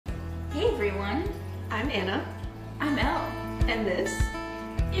Hey everyone, I'm Anna. I'm Elle. And this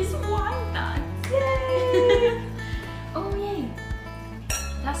Is Wine Thoughts. Yay! Oh yay.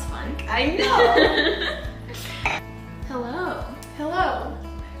 That's fun. I know! Hello. Hello.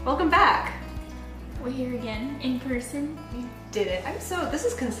 Welcome back. We're here again in person. We did it. This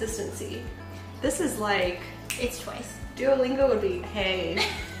is consistency. This is like, It's twice. Duolingo would be, hey.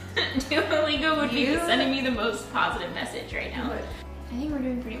 Duolingo would be You- sending me the most positive message right now. Would. I think we're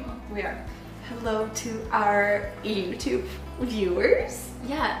doing pretty well. We are. Hello to our YouTube viewers.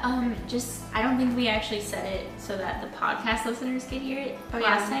 Yeah, I don't think we actually said it so that the podcast listeners could hear it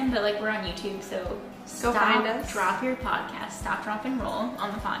last time, but like we're on YouTube, so Go find us. Drop your podcast, stop, drop, and roll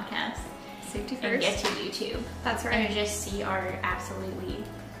on the podcast, Safety first. and get to YouTube. That's right. And just see our absolutely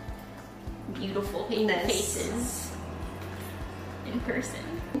beautiful faces in person.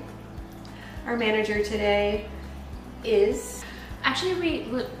 Our manager today is Actually,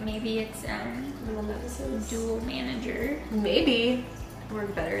 maybe it's Little Nemesis. dual manager, Maybe.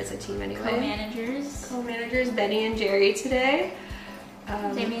 Work better as a team anyway. co-managers. Co-managers Benny and Jerry today.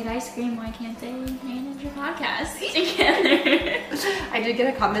 They made ice cream. Why can't they manage a podcast together? I did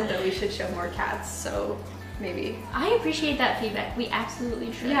get a comment that we should show more cats, so maybe. I appreciate that feedback. We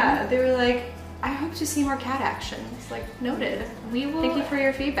absolutely should. Yeah, they were like, I hope to see more cat action. It's like, noted. We will. Thank you for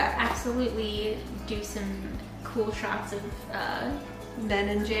your feedback. Absolutely do some cool shots of Ben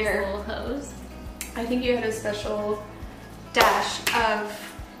and Jer. little hoes. I think you had a special dash of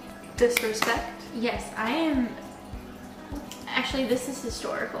disrespect. Yes, I am. Actually, this is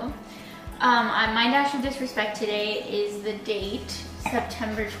historical. My dash of disrespect today is the date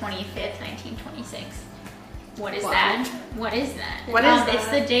September 25th, 1926. What is Wow. that? What is that? What is It's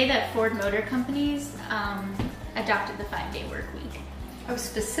that? the day that Ford Motor Companies adopted the 5-day work week. Oh,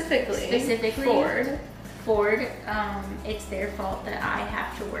 specifically Specifically, Ford, it's their fault that I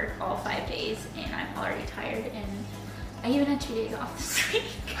have to work all 5 days, and I'm already tired, and I even had 2 days off this week.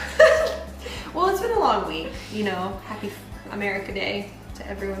 Well, it's been a long week, you know. Happy America Day to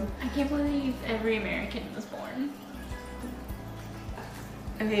everyone. I can't believe every American was born.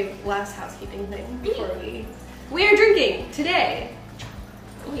 Okay, last housekeeping thing before we are drinking today.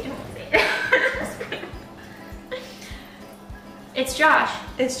 Wait, I won't say it. It's Josh.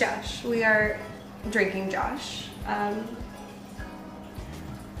 It's Josh. We are drinking Josh.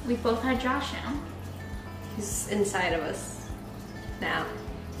 We've both had Josh now. He's inside of us now.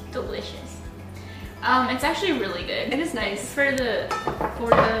 Delicious. It's actually really good. It is nice. For the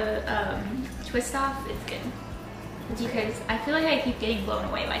twist off, it's good. Because I feel like I keep getting blown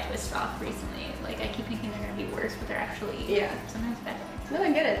away by twist off recently. Like I keep thinking they're gonna be worse, but they're actually sometimes better. No,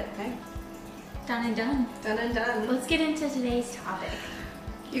 I get it. Okay. Done and done. Done and done. Let's get into today's topic.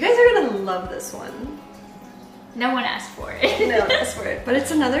 You guys are gonna love this one. No one asked for it. No, that's for it. But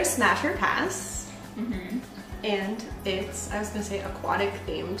it's another Smash or Pass. Mm-hmm. And it's, I was gonna say aquatic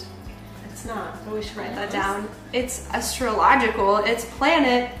themed. It's not, but we should write that Yes. down. It's astrological. It's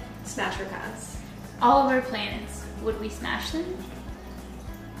planet Smash or Pass. All of our planets, would we smash them?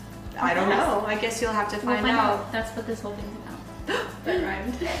 I don't know. I guess you'll have to We'll find out. That's what this whole thing's about. That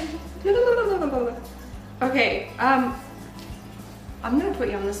rhymed. Okay, I'm gonna put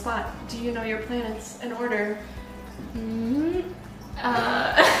you on the spot. Do you know your planets in order?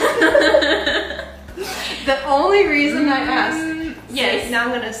 The only reason I asked, yes. now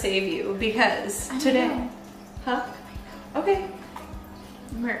I'm gonna save you because I today, know. huh? Okay.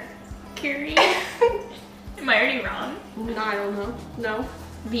 Mercury. Am I already wrong? No, I don't know. No.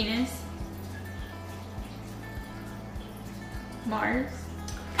 Venus. Mars.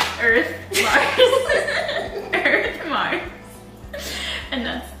 Earth. Mars. Earth. Mars. And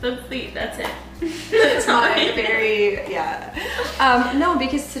that's it. It's my very, no,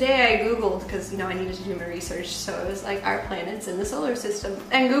 because today I Googled, because, you know, I needed to do my research, so it was like our planets in the solar system.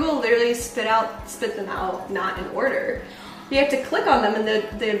 And Google literally spit them out, not in order. You have to click on them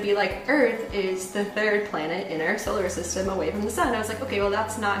and they'd be like, Earth is the 3rd planet in our solar system away from the sun. I was like, okay, well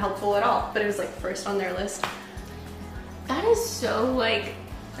that's not helpful at all. But it was like first on their list. That is so like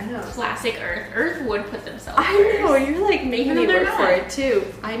I know. classic Earth. Earth would put themselves I know, first. you're like making Even me though they're work for not. it too.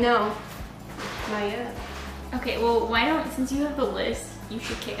 I know. Not yet. Okay, well, since you have the list, you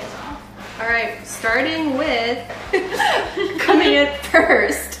should kick us off. All right, starting with coming in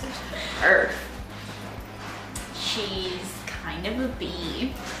first, Earth. She's kind of a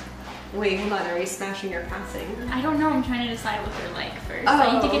bee. Wait, hold on. Are we smashing or passing? I don't know. I'm trying to decide what they're like first.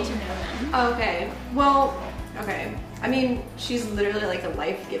 I need to get to know them. Okay. Well, okay. I mean, she's literally like a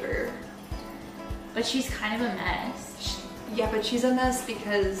life giver. But she's kind of a mess. Yeah, but she's a mess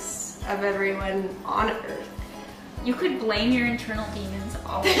because of everyone on Earth. You could blame your internal demons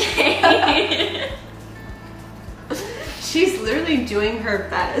all day. She's literally doing her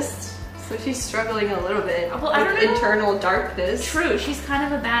best, so she's struggling a little bit with internal darkness. True, she's kind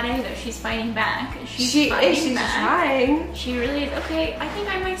of a bad egg though. She's fighting back. She's trying. She really is. Okay, I think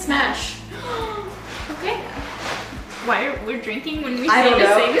I might smash. Okay. Why we're drinking when we say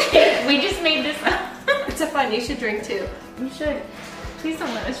the same thing? We just made this up. It's a fun. You should drink too. We should. Please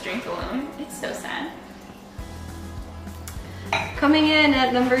don't let us drink alone. It's so sad. Coming in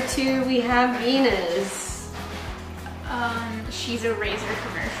at number 2, we have Venus. She's a razor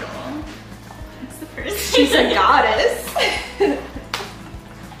commercial. That's the first. She's a goddess.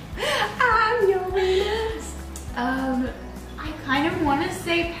 I'm your Venus. I kind of want to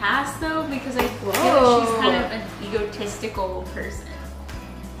say pass though because I feel like she's kind of an egotistical person.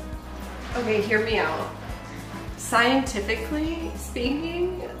 Okay, hear me out. Scientifically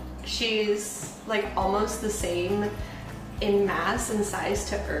speaking, she's like almost the same in mass and size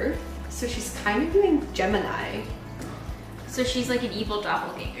to Earth, so she's kind of doing Gemini. So she's like an evil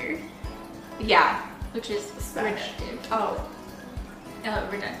doppelganger. Yeah. Which is redundant. Oh.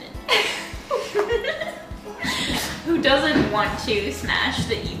 Redundant. Who doesn't want to smash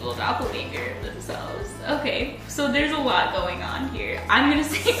the evil doppelganger themselves? Okay, so there's a lot going on here. I'm gonna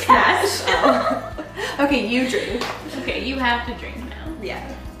say pass. Okay, you drink. Okay, you have to drink now. Yeah.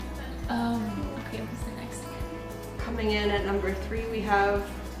 Okay, what's the next one? Coming in at number 3, we have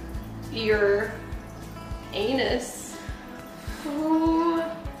your anus. Oh,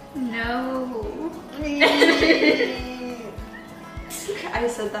 no. I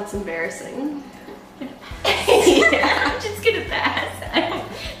said that's embarrassing. Yeah. I'm just gonna pass. I don't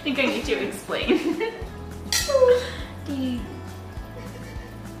think I need to explain.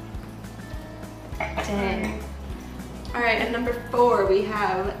 Dang. Alright, at number 4 we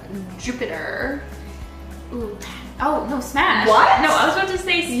have Jupiter. Ooh. Oh, no, smash. What? No, I was about to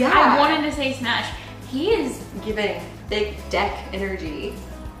say, yeah. I wanted to say smash. He is giving big deck energy.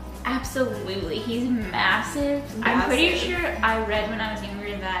 Absolutely. He's massive. I'm pretty sure I read when I was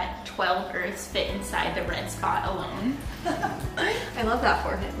younger that 12 Earths fit inside the red spot alone. I love that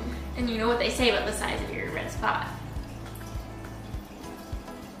for him. And you know what they say about the size of your red spot?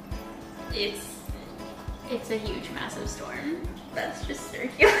 It's a huge, massive storm that's just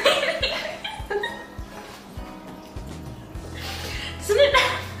circulating.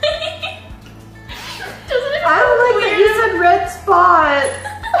 Doesn't it? I don't like that you said red spot.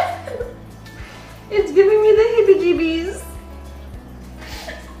 It's giving me the heebie-jeebies.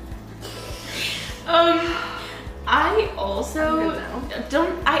 I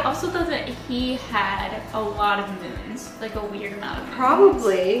also thought that he had a lot of moons, like a weird amount of moons.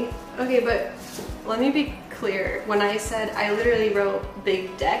 Probably. Okay, but let me be clear. When I said, I literally wrote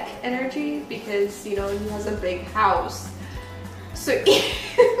big deck energy because, you know, he has a big house. So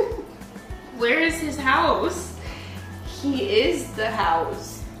where is his house? He is the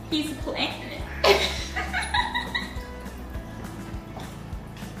house. He's a planet.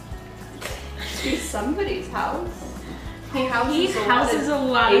 He's somebody's house. He houses a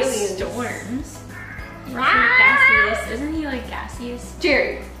lot of storms. Gaseous. Isn't he like gaseous?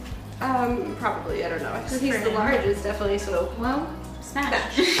 Jerry. Probably, I don't know. He's the largest, definitely, so. Well,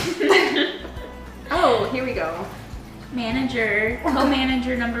 smash. Oh, here we go.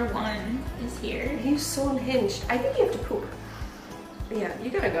 Co-manager number 1 is here. He's so unhinged. I think you have to poop. Yeah, you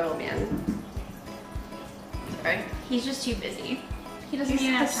gotta go, man. Sorry. He's just too busy. He doesn't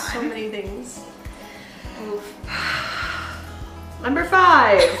even have time. So many things. Oof. Number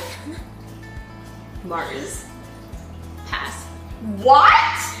 5. Mars. Pass. What?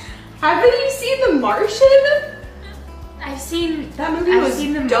 Haven't you seen The Martian? I've seen that movie. I've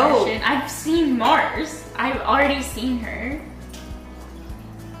seen The dope. Martian. I've seen Mars. I've already seen her.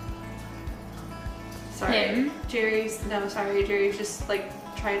 Sorry. Him. Jerry's just like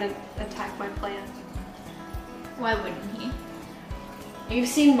trying to attack my plant. Why wouldn't he? You've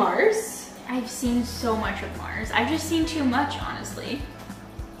seen Mars? I've seen so much of Mars. I've just seen too much, honestly.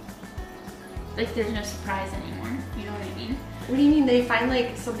 Like, there's no surprise anymore. You know what I mean? What do you mean they find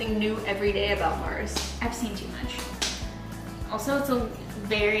like something new every day about Mars? I've seen too much. Also, it's a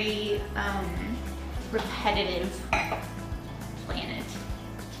very repetitive planet.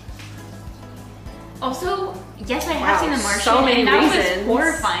 Also, yes, I have seen The Martian, so many and that reasons. was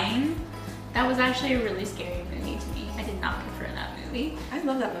horrifying. That was actually a really scary movie to me. I did not prefer that movie. I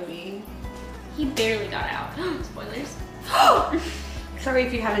love that movie. He barely got out. Spoilers. Sorry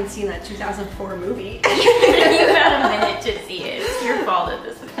if you haven't seen that 2004 movie. You got a minute to see it. It's your fault at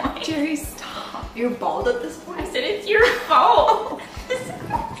this point. Jerry, stop. You're bald at this point? I said it's your fault.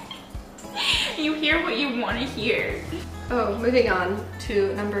 You hear what you want to hear. Oh, moving on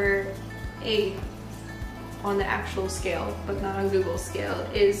to number 8 on the actual scale, but not on Google's scale,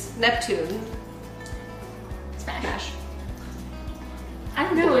 is Neptune. Smash. I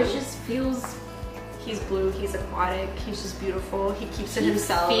don't know, it just feels... He's blue, he's aquatic, he's just beautiful, he keeps it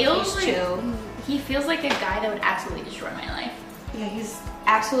himself, he's like, chill. He feels like a guy that would absolutely destroy my life. Yeah, he's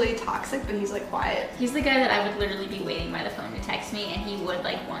absolutely toxic, but he's like quiet. He's the guy that I would literally be waiting by the phone to text me, and he would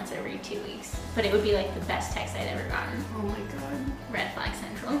like once every 2 weeks. But it would be like the best text I'd ever gotten. Oh my god. Red flag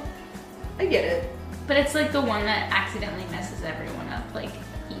central. I get it. But it's like the one that accidentally messes everyone up, like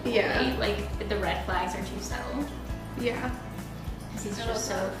equally. Yeah. Like the red flags are too subtle. Yeah. Because he's just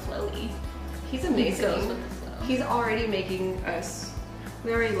so flowy. He's amazing. He goes with the flow. He's already making us.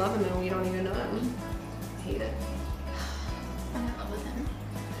 We already love him and we don't even know him. Hate it. I'm in love with him.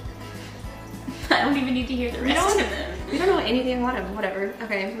 I don't even need to hear the rest of him. We don't know anything about him. Whatever.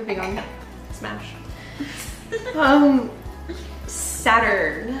 Okay, moving on. Smash.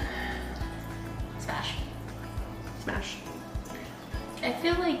 Saturn. Smash. Smash. I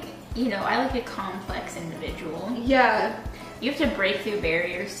feel like, you know, I like a complex individual. Yeah. You have to break through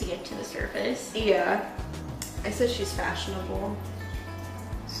barriers to get to the surface. Yeah. I said she's fashionable.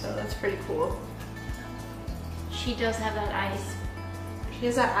 So that's pretty cool. She does have that eyes. She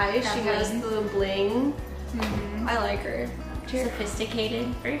has that eyes. That she has bling. the little bling. Mm-hmm. I like her. Sophisticated.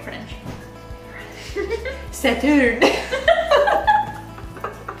 Very French. Saturn.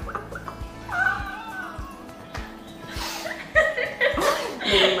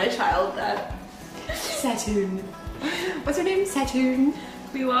 Naming my child that. Saturn. What's her name? Saturn.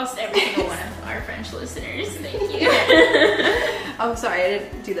 We lost every single one of our French listeners. Thank you. Oh, sorry, I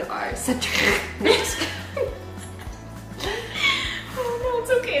didn't do the R. Saturn. Oh no,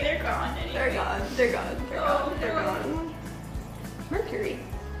 it's okay. They're gone anyway. They're gone. They're gone. They're gone. They're no. gone. Mercury.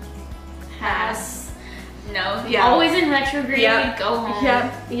 Pass. No. Yeah. Always in retrograde. Yep. Go home.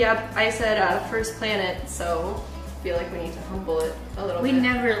 Yep. I said first planet, so I feel like we need to humble it a little We bit.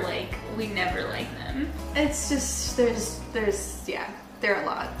 never like them. It's just there's yeah, they're a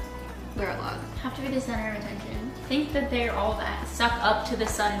lot. They're a lot. Have to be the center of attention. Think that they're all that. Suck up to the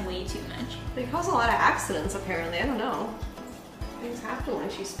sun way too much. They cause a lot of accidents apparently. I don't know. Things happen when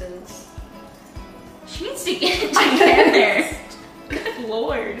she spins. She needs to get it together. Good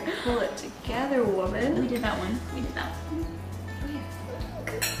lord. Pull it together, woman. We did that one. We did that one.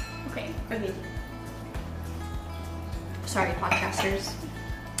 Okay. Okay. Sorry, podcasters.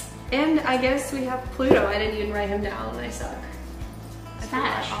 And I guess we have Pluto. I didn't even write him down. I suck.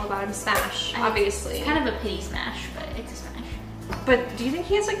 Smash. I forgot all about him. Smash, obviously. It's kind of a pity smash, but it's a smash. But do you think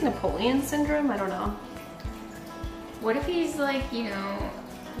he has like Napoleon syndrome? I don't know. What if he's like, you know,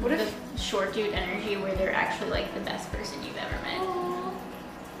 What the if- short dude energy where they're actually like the best person you've ever met?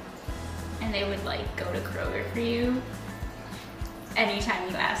 And they would like go to Kroger for you anytime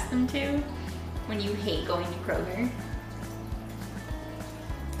you ask them to when you hate going to Kroger.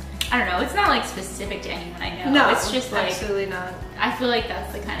 I don't know, it's not like specific to anyone I know. No, it's just like, absolutely not. I feel like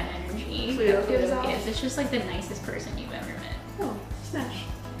that's the kind of energy Pluto that Pluto gives off. gives. It's just like the nicest person you've ever met. Oh, smash.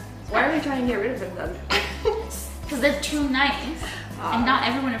 Why are we trying to get rid of him then? Because they're too nice. Ah. And not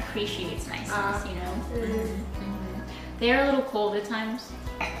everyone appreciates niceness, you know? They are a little cold at times.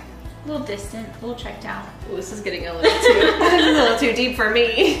 A little distant, a little checked out. Ooh, this is getting a little too, this is a little too deep for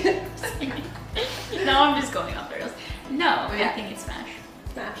me. No, I'm just going off the rails. No, Yeah. I think it's Smash.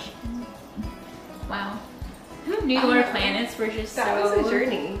 Smash. Wow. Who knew our planets were just That so... was a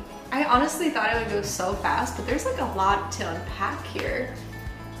journey. I honestly thought it would go so fast, but there's like a lot to unpack here.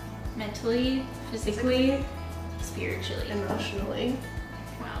 Mentally, physically, spiritually. Emotionally.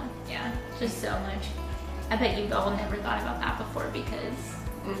 Wow, yeah, just so much. I bet you've all never thought about that before because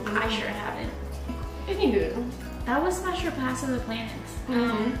I sure haven't. Anywho. That was Smash or Pass of the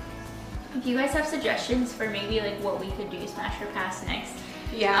Planets. If you guys have suggestions for maybe like what we could do Smash or Pass next,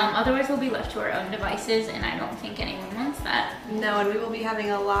 Yeah. otherwise we'll be left to our own devices, and I don't think anyone wants that. No, and we will be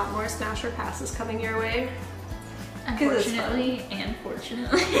having a lot more Smash or Passes coming your way. 'Cause it's fun. Unfortunately and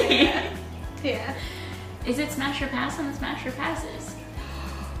fortunately. Yeah. Yeah. Is it Smash or Pass on the Smash or Passes?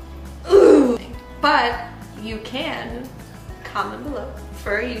 Ooh. But you can comment below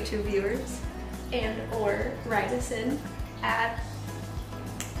for our YouTube viewers and or write us in at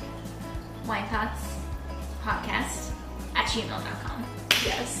Podcast@gmail.com.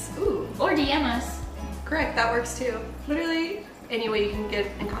 yes. Ooh. Or DM us. Correct, that works too. Literally any way you can get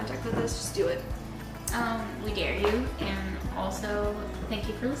in contact with us, just do it. We dare you, and also thank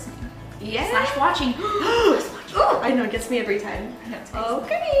you for listening. Yeah. Slash watching. Oh, I know, it gets me every time. That's crazy.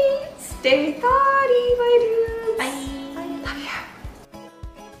 Okay. Stay thoughty, my dudes. Bye.